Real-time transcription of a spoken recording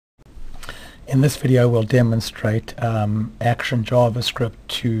In this video we'll demonstrate Action JavaScript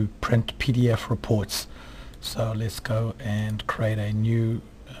to print PDF reports. So let's go and create a new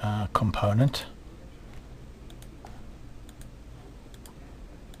component.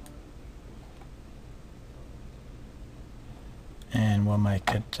 And we'll make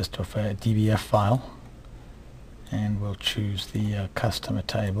it just of a DBF file, and we'll choose the customer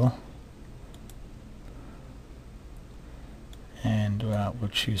table, and we'll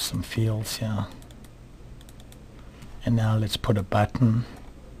choose some fields here. And now let's put a button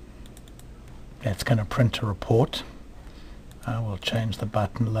that's going to print a report. We'll change the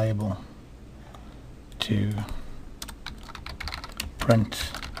button label to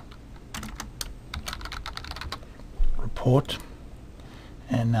print report.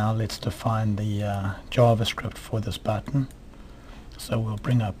 And now let's define the JavaScript for this button. So we'll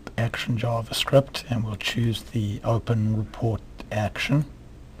bring up Action JavaScript and we'll choose the Open Report action.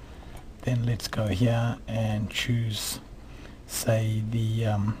 Then let's go here and choose, say, the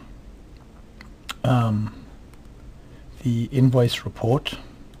invoice report.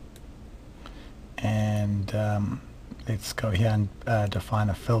 And let's go here and define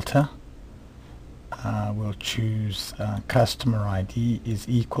a filter. We'll choose customer ID is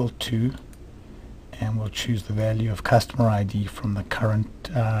equal to, and we'll choose the value of customer ID from the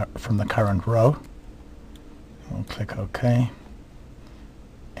current row. We'll click OK,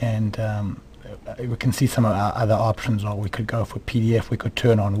 and we can see some of our other options. Or we could go for PDF. We could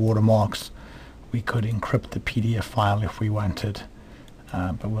turn on watermarks. We could encrypt the PDF file if we wanted,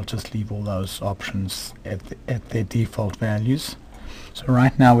 but we'll just leave all those options at their default values. So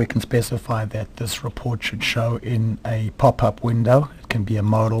right now we can specify that this report should show in a pop-up window. It can be a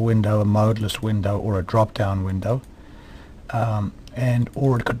modal window, a modeless window, or a drop-down window,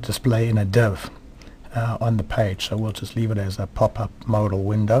 or it could display in a div on the page. So we'll just leave it as a pop-up modal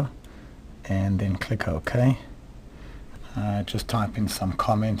window, and then click OK. Just type in some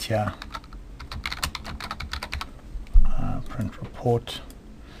comment here. Print report.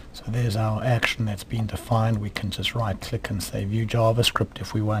 So there's our action that's been defined. We can just right click and say view JavaScript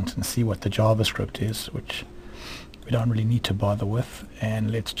if we want and see what the JavaScript is, which we don't really need to bother with.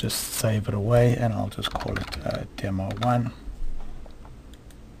 And let's just save it away, and I'll just call it demo 1.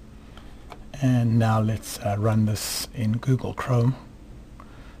 And now let's run this in Google Chrome.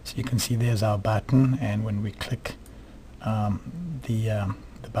 So you can see there's our button, and when we click the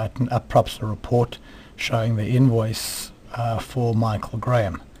button, up pops the report showing the invoice for Michael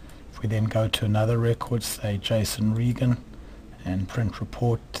Graham. We then go to another record, say Jason Regan, and print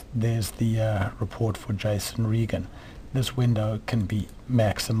report. There's the report for Jason Regan. This window can be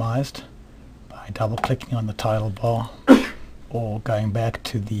maximized by double clicking on the title bar or going back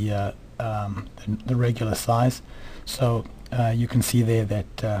to the regular size. So you can see there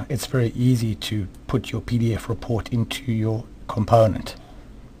that it's very easy to put your PDF report into your component.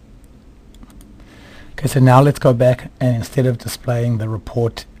 Okay, so now let's go back, and instead of displaying the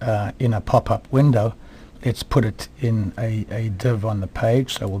report in a pop-up window, let's put it in a div on the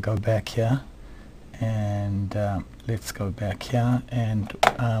page. So we'll go back here, and let's go back here, and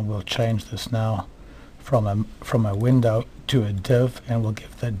we'll change this now from a window to a div, and we'll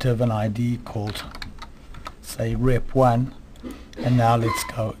give the div an ID called, say, rep1. And now let's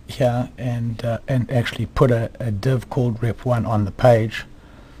go here and actually put a div called rep1 on the page.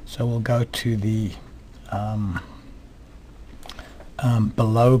 So we'll go to the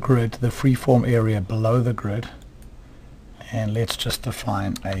below grid, the freeform area below the grid, and let's just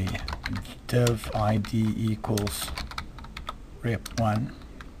define a div ID equals rep1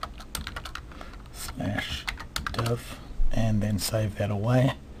 / div, and then save that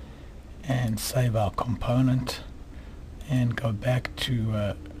away and save our component and go back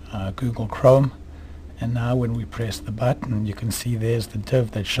to Google Chrome. And now when we press the button, you can see there's the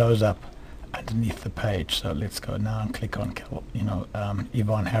div that shows up underneath the page. So let's go now and click on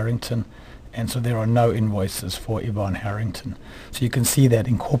Yvonne Harrington, and so there are no invoices for Yvonne Harrington. So you can see that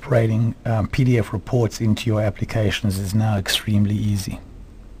incorporating PDF reports into your applications is now extremely easy.